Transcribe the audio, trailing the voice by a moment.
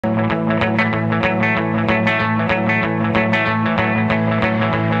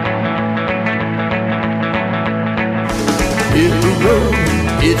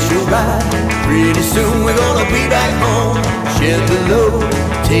hitch a ride. Pretty soon we're gonna be back home. Shed the load,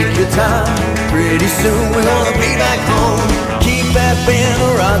 take your time. Pretty soon we're gonna be back home. Keep that band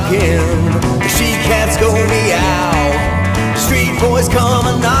rocking. The she cats go meow. Street boys come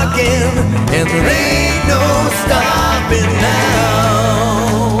a knocking, and there ain't no stopping now.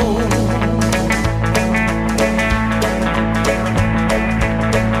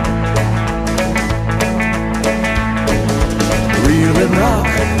 Reel and rock,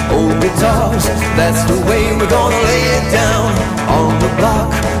 old guitars, that's the way we're gonna lay it down. On the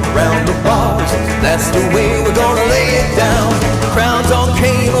block, around the bars, that's the way we're gonna lay it down. Crowds all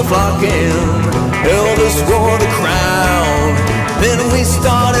came a-flocking, Elvis wore the crown. Then we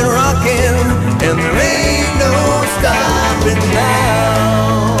started rocking, and there ain't no stopping now.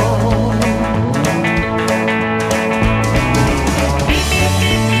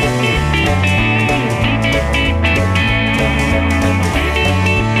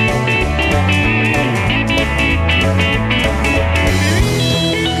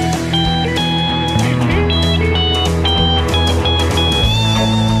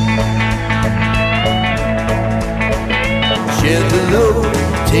 Shed the load,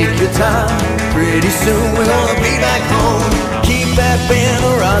 take your time. Pretty soon we're gonna be back home. Keep that band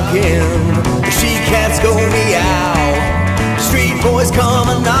rocking. The she cats go meow. Street boys come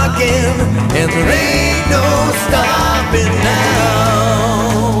a knocking, and there ain't no stopping now.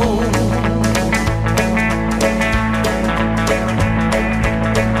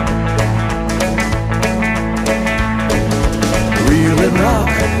 Reel and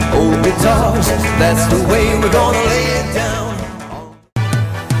rock, old guitars, that's the way we're gonna lay it down.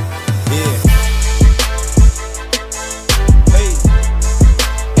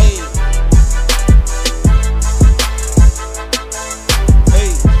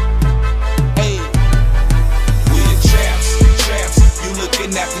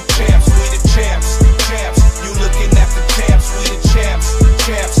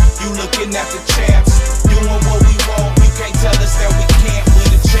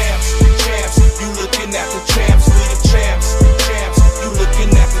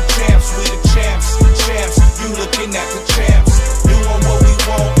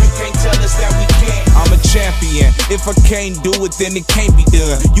 If I can't do it, then it can't be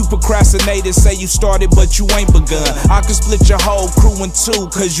done. You procrastinators say you started, but you ain't begun. I can split your whole crew in two,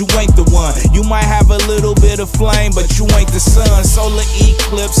 cause you ain't the one. You might have a little bit of flame, but you ain't the sun. Solar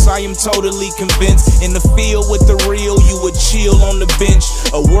eclipse, I am totally convinced. In the field with the real, you would chill on the bench.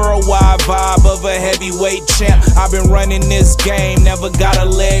 A worldwide vibe of a heavyweight champ. I've been running this game, never got a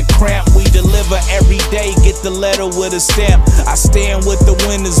leg cramp. We deliver every day, get the letter with a stamp. I stand with the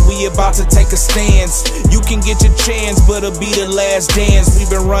winners, we about to take a stance. You can get your chance, but it'll be the last dance. We've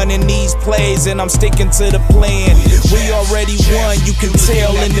been running these plays, and I'm sticking to the plan. We already won, you can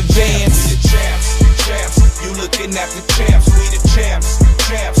tell in advance. We the champs, champs. You looking at the champs. We the champs,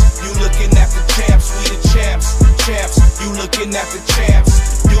 champs. You looking at the champs. We the champs, champs. You looking at the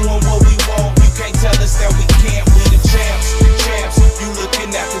champs. Doing what we want, you can't tell us that we can't. We the champs, champs. You looking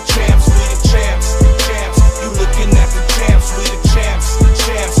at the champs. We the champs, champs. You looking at the champs. We the champs,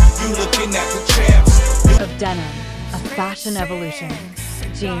 champs. You looking at the champs. Of denim, a fashion evolution.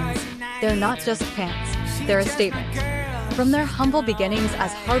 Jeans, they're not just pants, they're a statement. From their humble beginnings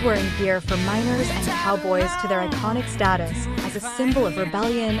as hard-wearing gear for miners and cowboys to their iconic status as a symbol of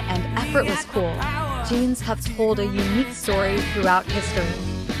rebellion and effortless cool, jeans have told a unique story throughout history.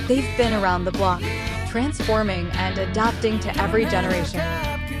 They've been around the block, transforming and adapting to every generation.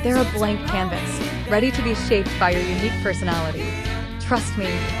 They're a blank canvas, ready to be shaped by your unique personality. Trust me,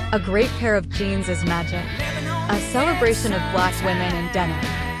 a great pair of jeans is magic. A celebration of Black women in denim.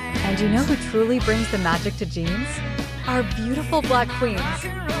 And you know who truly brings the magic to jeans? Our beautiful Black queens.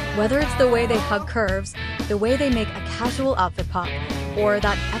 Whether it's the way they hug curves, the way they make a casual outfit pop, or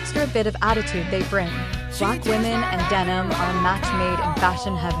that extra bit of attitude they bring, Black women and denim are a match made in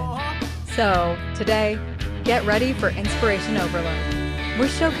fashion heaven. So, today, get ready for inspiration overload. We're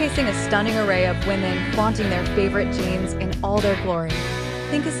showcasing a stunning array of women flaunting their favorite jeans in all their glory.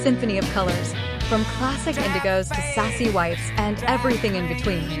 Think a symphony of colors, from classic indigos to sassy whites and everything in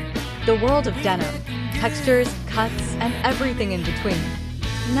between. The world of denim, textures, cuts, and everything in between.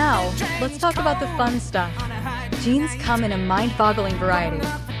 Now, let's talk about the fun stuff. Jeans come in a mind-boggling variety.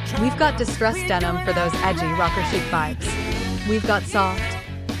 We've got distressed denim for those edgy rocker chic vibes. We've got soft,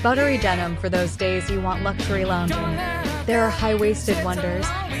 buttery denim for those days you want luxury lounging. There are high-waisted wonders,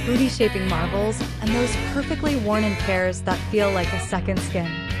 booty-shaping marvels, and those perfectly worn in pairs that feel like a second skin.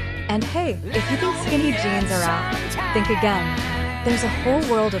 And hey, if you think skinny jeans are out, think again. There's a whole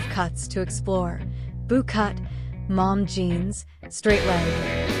world of cuts to explore. Boot cut, mom jeans, straight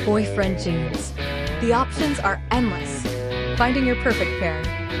leg, boyfriend jeans. The options are endless. Finding your perfect pair.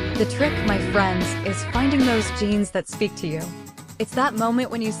 The trick, my friends, is finding those jeans that speak to you. It's that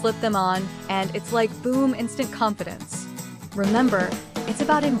moment when you slip them on, and it's like boom, instant confidence. Remember, it's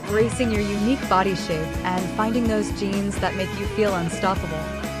about embracing your unique body shape and finding those jeans that make you feel unstoppable.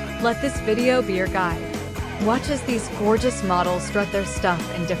 Let this video be your guide. Watch as these gorgeous models strut their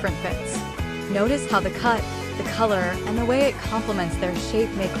stuff in different fits. Notice how the cut, the color, and the way it complements their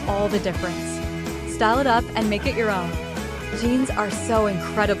shape make all the difference. Style it up and make it your own. Jeans are so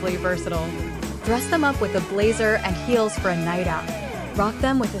incredibly versatile. Dress them up with a blazer and heels for a night out. Rock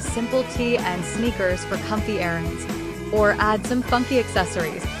them with a simple tee and sneakers for comfy errands. Or add some funky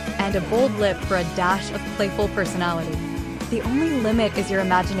accessories and a bold lip for a dash of playful personality. The only limit is your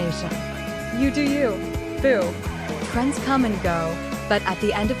imagination. You do you. Boo. Trends come and go, but at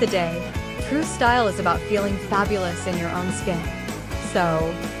the end of the day, true style is about feeling fabulous in your own skin.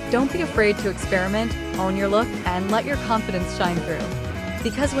 So, don't be afraid to experiment, own your look, and let your confidence shine through.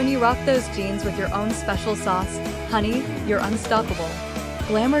 Because when you rock those jeans with your own special sauce, honey, you're unstoppable.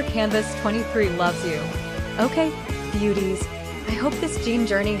 Glamour Canvas 23 loves you. Okay, beauties, I hope this jean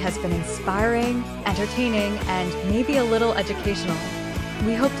journey has been inspiring, entertaining, and maybe a little educational.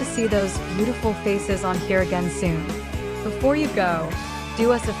 We hope to see those beautiful faces on here again soon. Before you go,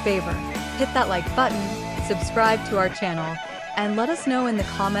 do us a favor, hit that like button, subscribe to our channel, and let us know in the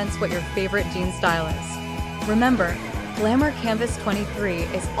comments what your favorite jean style is. Remember, Glamour Canvas 23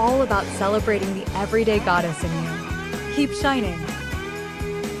 is all about celebrating the everyday goddess in you. Keep shining.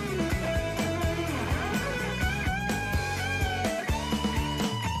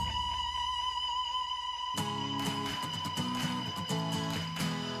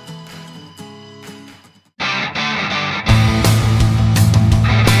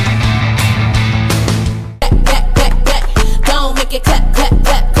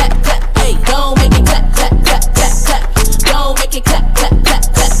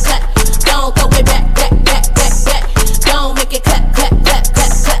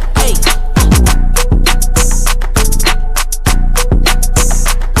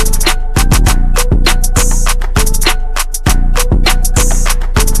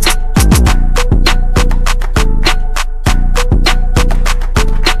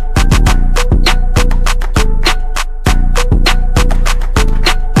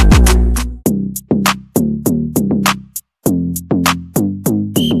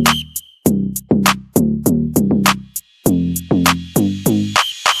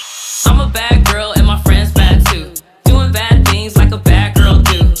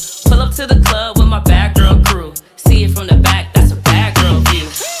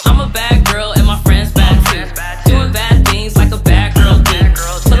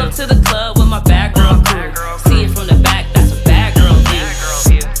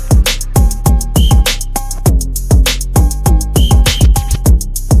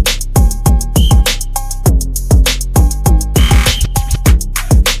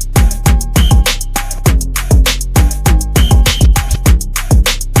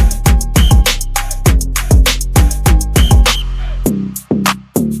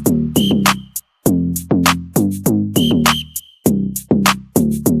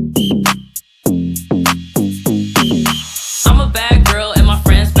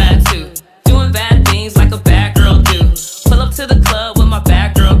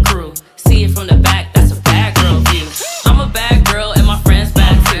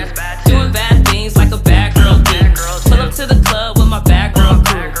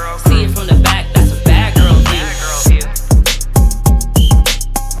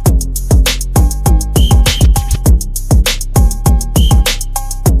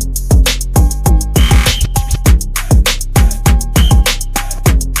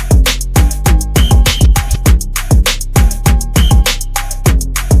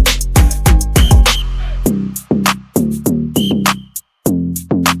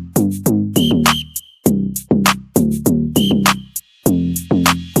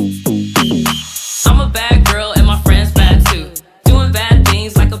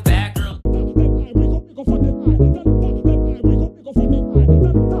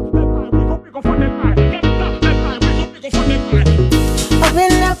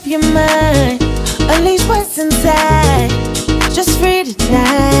 inside, just free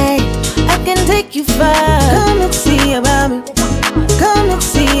tonight. I can take you far. Come and see about me. Come and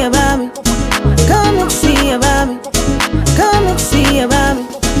see about me. Come and see about me. Come and see about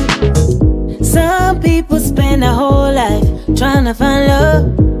me. Some people spend their whole life trying to find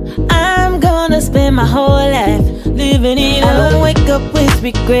love. I'm gonna spend my whole life living it up. I don't wake up with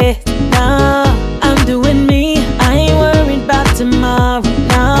regret. No, I'm doing me.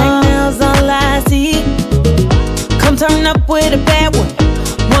 with a bad one.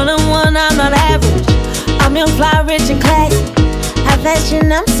 One-on-one, I'm not average. I'm young, fly, rich, and classy. High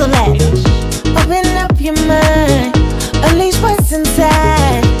fashion, I'm so lavish. Open up your mind, unleash what's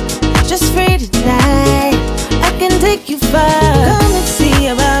inside. Just free tonight, I can take you far. Come and see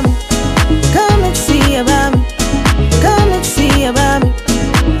about me. Come and see about me. Come and see about me.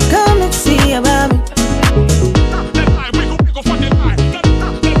 Come and see about me.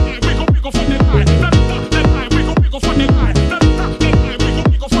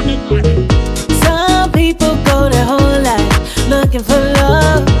 Some people go their whole life looking for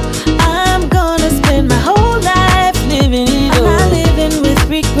love. I'm gonna spend my whole life living it up. I'm not living with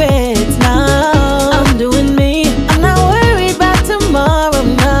regrets, no. I'm doing me. I'm not worried about tomorrow,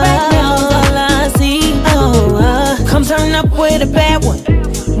 no. Right now's all I see. Come turn up with a bad one.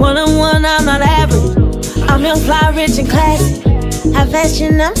 One-on-one, I'm not average. I'm young, fly, rich, and classy. High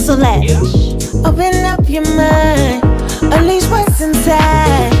fashion, I'm so lavish. Open up your mind, unleash what's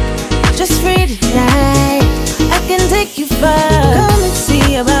inside. Just free tonight, I can take you far. Come and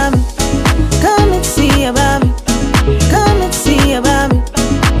see about me. Come and see about me. Come and see about me.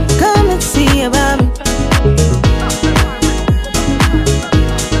 Come and see about me.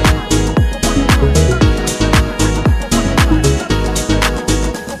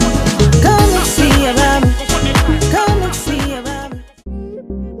 Come and see about me. Come and see about me.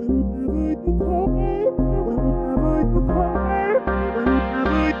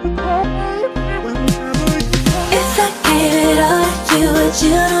 If I gave it all to you, would you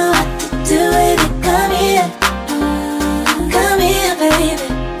know what to do with it? Come here, baby.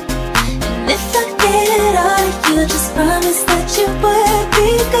 And if I gave it all to you, just promise that you would be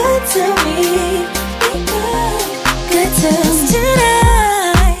good to me. Be good to me.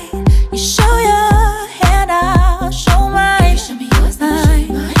 Tonight, you show your hand, I'll show mine. Show me yours, mine.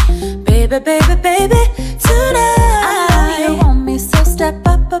 Baby, baby, baby. Tonight, I know you want me, so step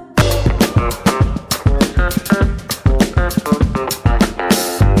up.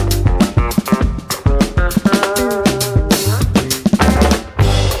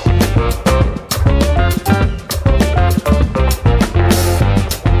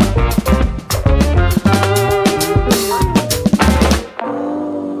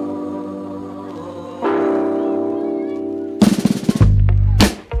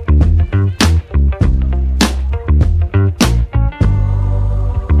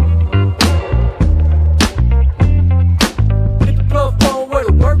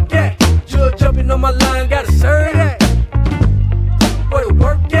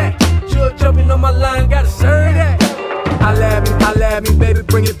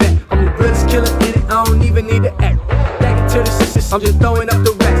 I'm just throwing up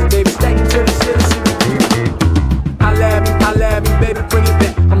the rest, baby, stack it to the ceiling. I love me, baby, bring it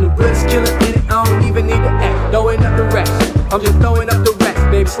back. I'm the realest killer in it, I don't even need to act. Throwing up the rest, I'm just throwing up the rest,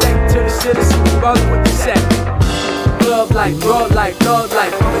 baby, stack it to the ceiling, see me rollin' with the set. Club life, broad life, thug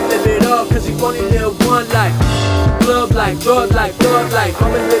life, I'ma live it up, cause you only live one life. Club life, broad life, thug life,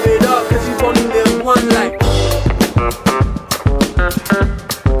 I'ma live it up, cause you only live one life.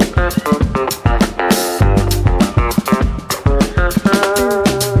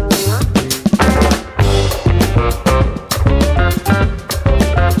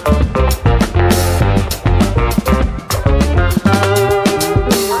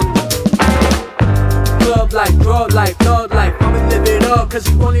 Cause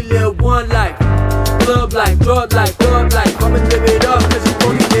you only live one life. Club life, broad life, thug life, I'ma live it up, cause you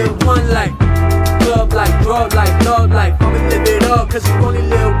only live one life. Club life, broad life, thug life, I'ma live it up, cause you only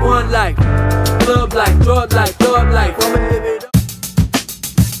live one life. Club life, broad life, thug life, I'ma live it up.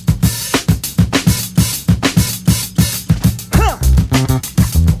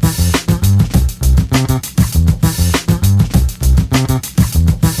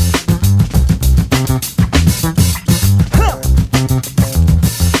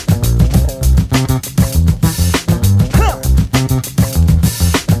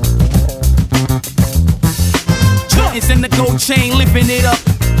 Chain, living it up,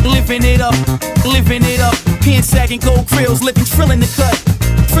 living it up, living it up. Pin sagging, gold grills, living, trilling the cut,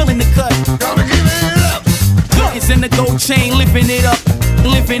 trilling the cut. Gotta give it up. It's in the gold chain, living it up,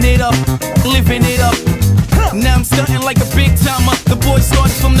 living it up, living it up. Now I'm stunting like a big timer. The boy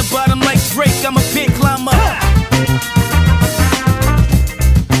started from the bottom like Drake. I'm a pit climber.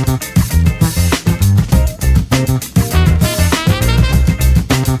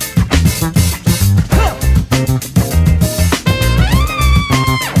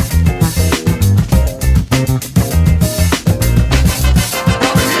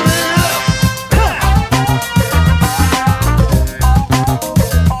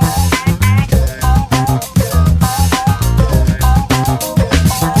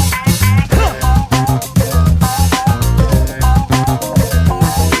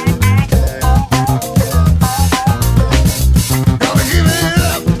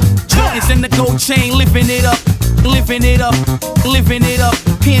 living it up, living it up.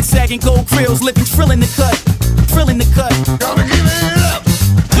 Pin sagging, gold grills, living, trilling the cut, trilling the cut. Gotta give it up.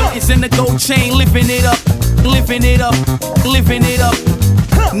 It's in the gold chain, living it up, living it up, living it up.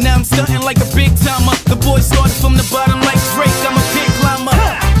 Now I'm stunting like a big timer. The boy started from the bottom like Drake. I'm a big climber.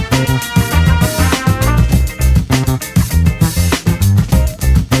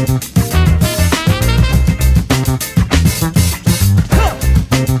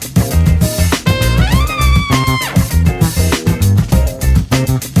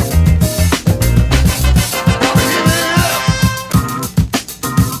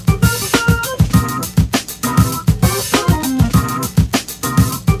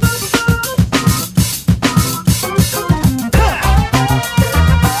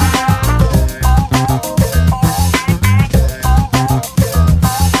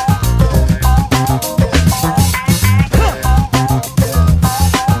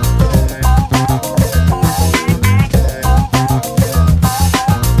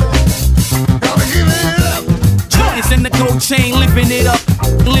 Chain, living it up,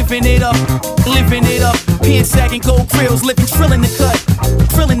 living it up, living it up. Pin sagging, gold grills, living, trilling the cut,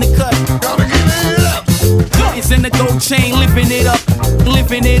 trilling the cut. Gotta give it up. It's in the gold chain, living it up,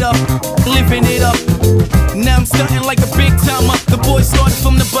 living it up, living it up. Now I'm stunting like a big timer. The boy started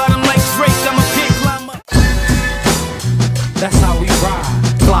from the bottom like Drake. I'm a big climber. That's how we ride.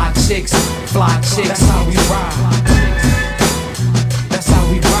 Fly chicks, fly chicks. That's how we ride. That's how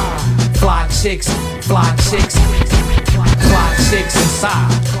we ride. Fly chicks, fly chicks. Fly chicks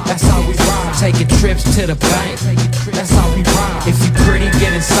inside, that's how we ride. Taking trips to the bank, that's how we ride. If you pretty,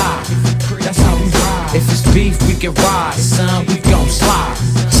 get inside, that's how we ride. If it's beef, we can ride, son, we gon' slide.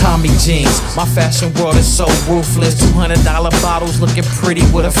 Tommy jeans, my fashion world is so ruthless. $200 bottles looking pretty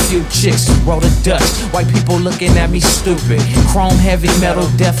with a few chicks. Roll the Dutch, white people looking at me stupid. Chrome, heavy metal,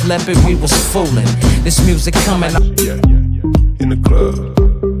 Def Leppard, we was fooling. This music coming up. Yeah, in the club.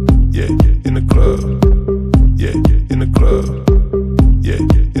 Yeah, in the club. Yeah, in the club. Yeah,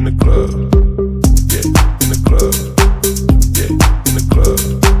 in the club. Yeah, in the club. Yeah, in the club.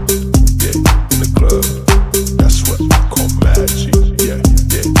 Yeah, in the club. That's what I call magic. Yeah,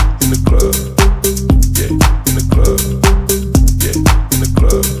 yeah, in the club. Yeah, in the club. Yeah,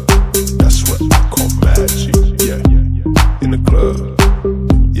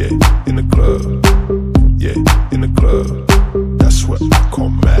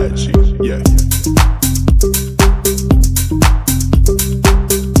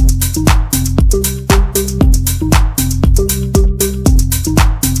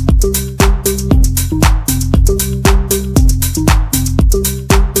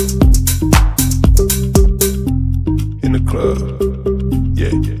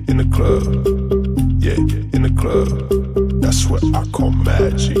 in the club. That's what I call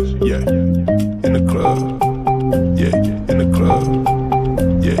magic. Yeah, in the club. Yeah, in the club.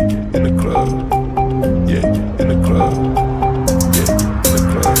 Yeah,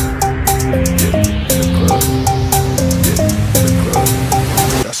 in the club.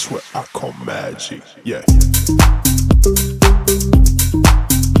 That's what I call magic. Yeah.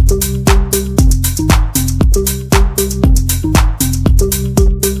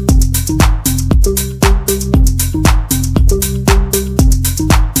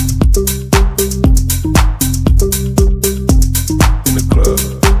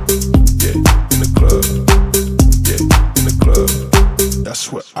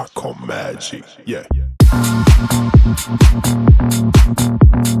 Yeah. Yeah.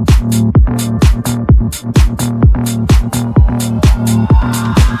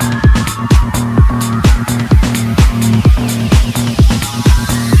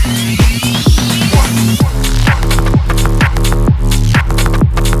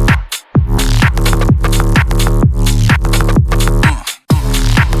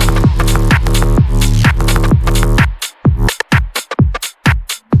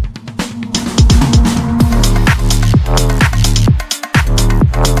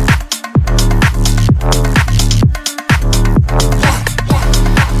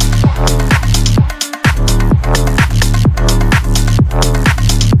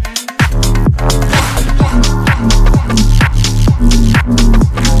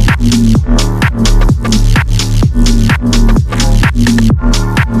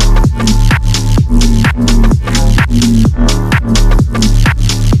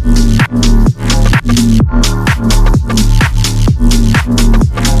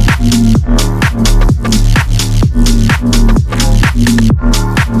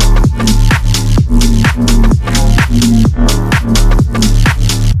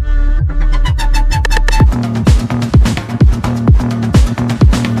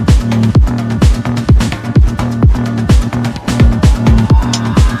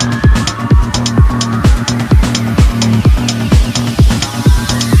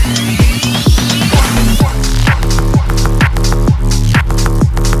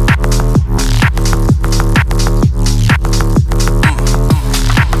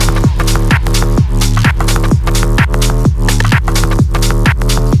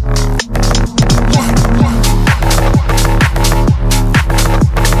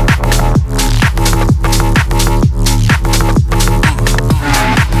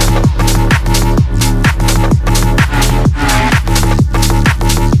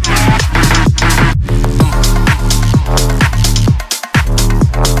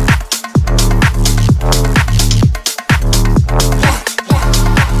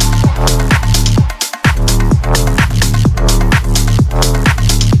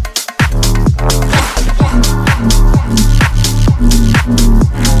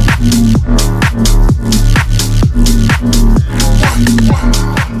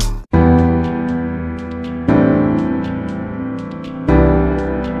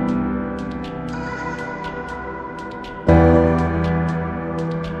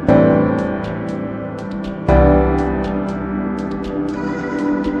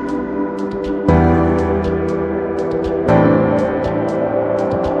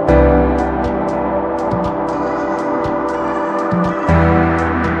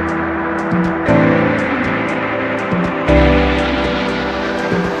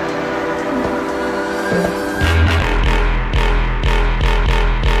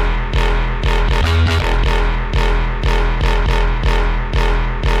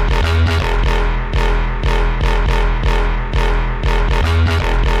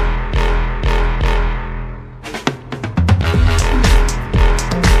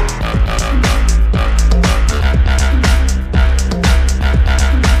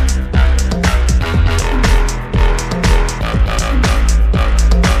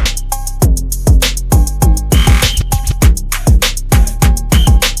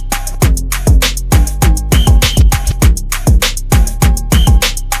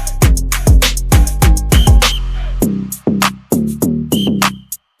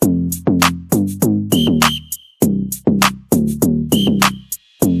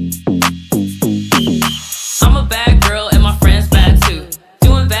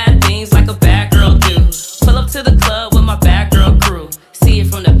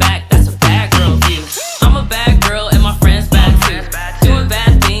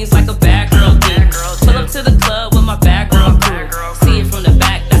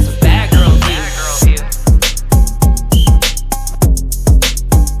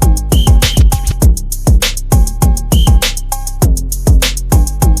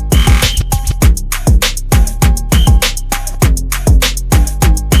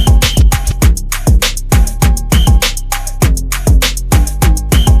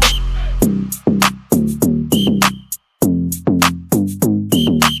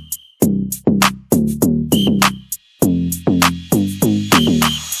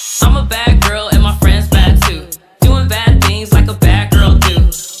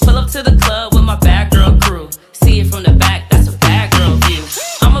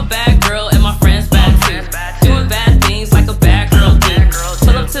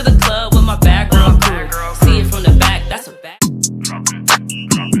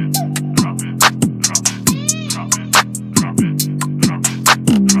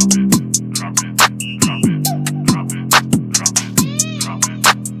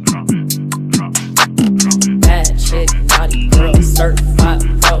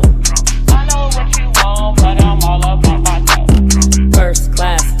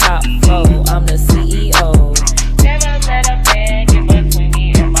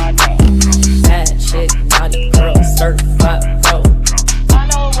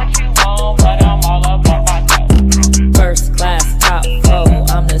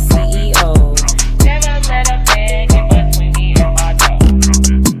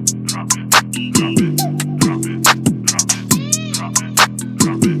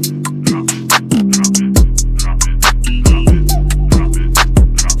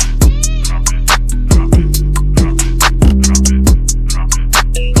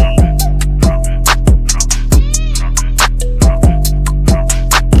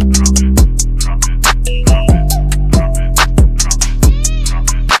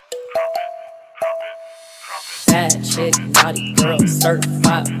 body girl,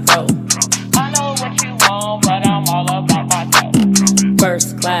 certified pro. I know what you want, but I'm all about my dough.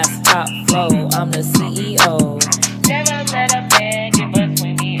 First class, top flow, I'm the CEO. Never let a man get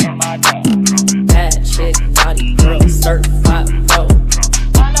between me and my dough. Bad chick, body girl, certified pro.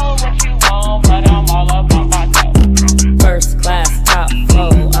 I know what you want, but I'm all about my dough. First class, top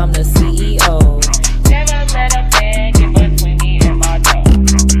flow, I'm the CEO. Never let a man get between me and my dough.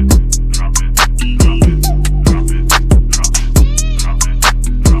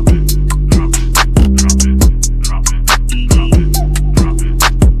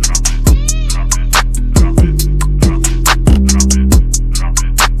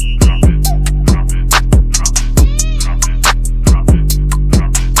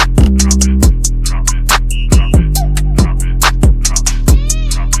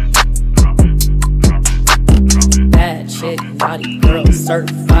 Body girl,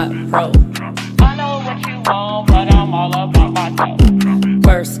 certified pro. I know what you want, but I'm all about my dough.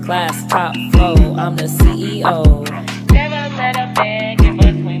 First class, top flow, I'm the CEO. Never let a man get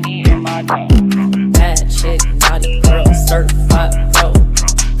between me and my dough. Bad chick, body girl, certified pro.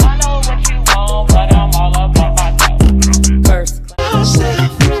 I know what you want, but I'm all about my dough. First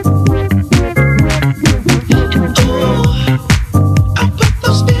class.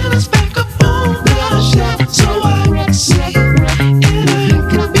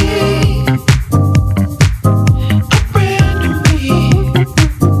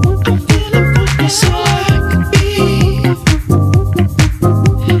 Feeling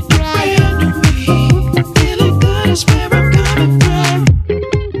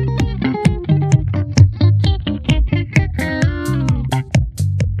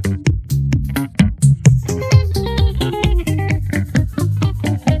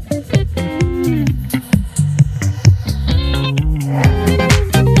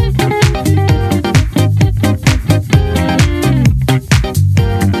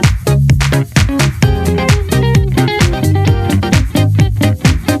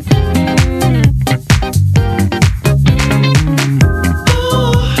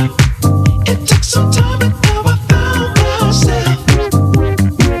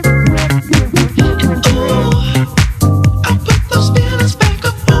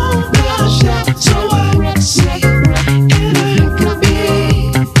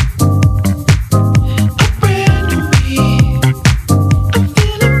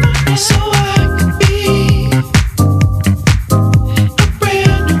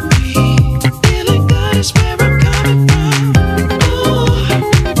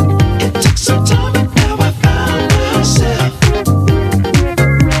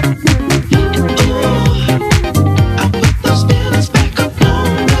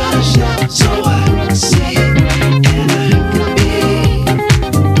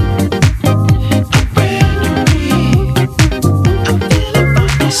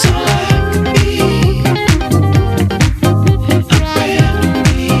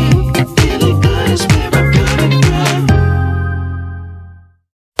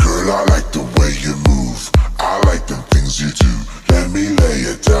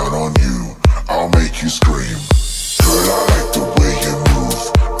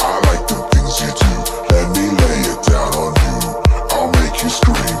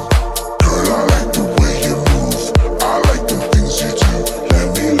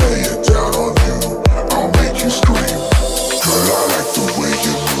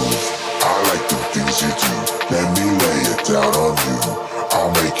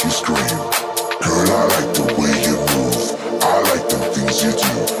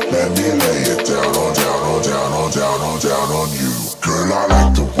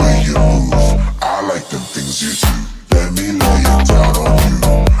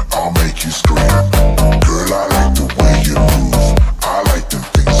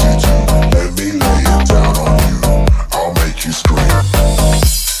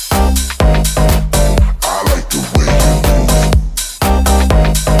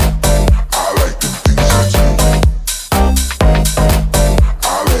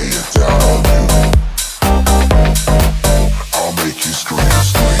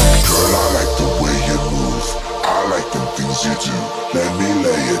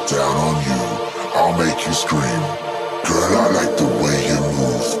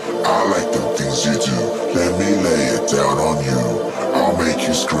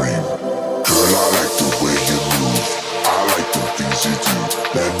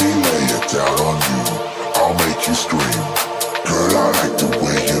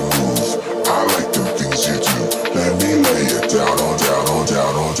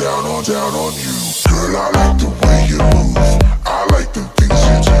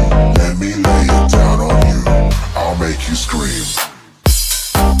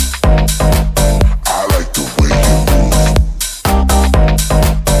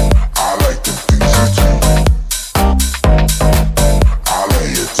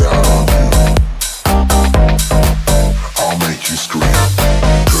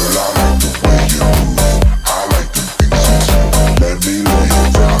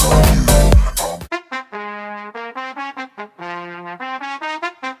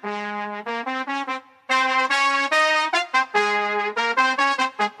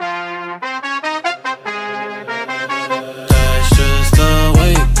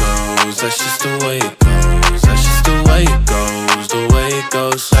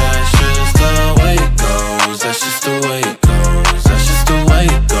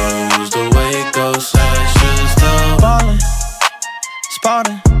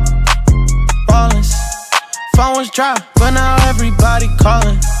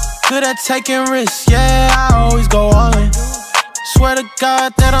Taking risks, yeah, I always go all in. Swear to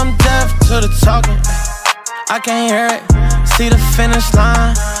God that I'm deaf to the talking. I can't hear it, see the finish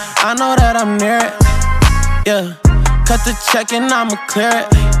line, I know that I'm near it. Yeah, cut the check and I'ma clear it.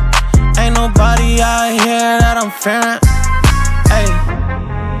 Ain't nobody out here that I'm fearing. Ay,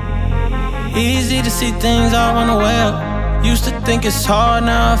 easy to see things all run away up. Used to think it's hard,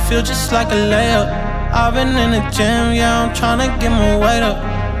 now I feel just like a layup. I've been in the gym, yeah, I'm tryna get my weight up.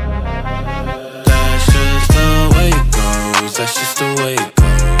 That's just the way it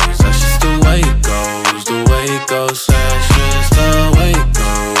goes, that's just the way it goes, the way it goes. That's just the way it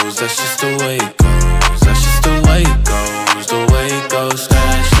goes, that's just the way it goes, that's just the way it goes, the way it goes.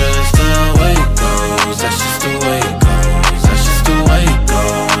 That's just the way it goes, that's just the way it goes, that's just the way it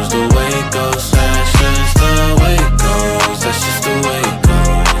goes, the way it goes. That's just the way it goes, that's just the way it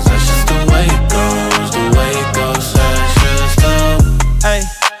goes, that's just the way it goes, the way it goes. That's just the. Hey,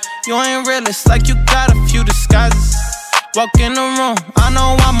 you ain't real, it's like you got a few disguises. Walk in the room, I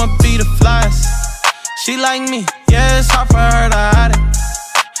know I'ma be the flyest. She like me, yeah, it's hard for her to hide it.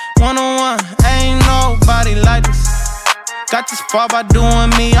 One-on-one, ain't nobody like this. Got this far by doing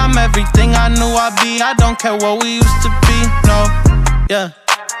me, I'm everything I knew I'd be. I don't care what we used to be, no, yeah.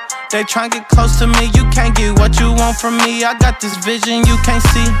 They try and get close to me, you can't get what you want from me. I got this vision you can't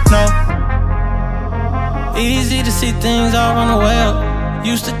see, no. Easy to see things all run away up.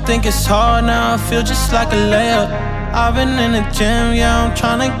 Used to think it's hard, now I feel just like a layup. I've been in the gym, yeah, I'm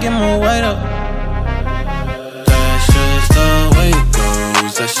tryna get my weight up.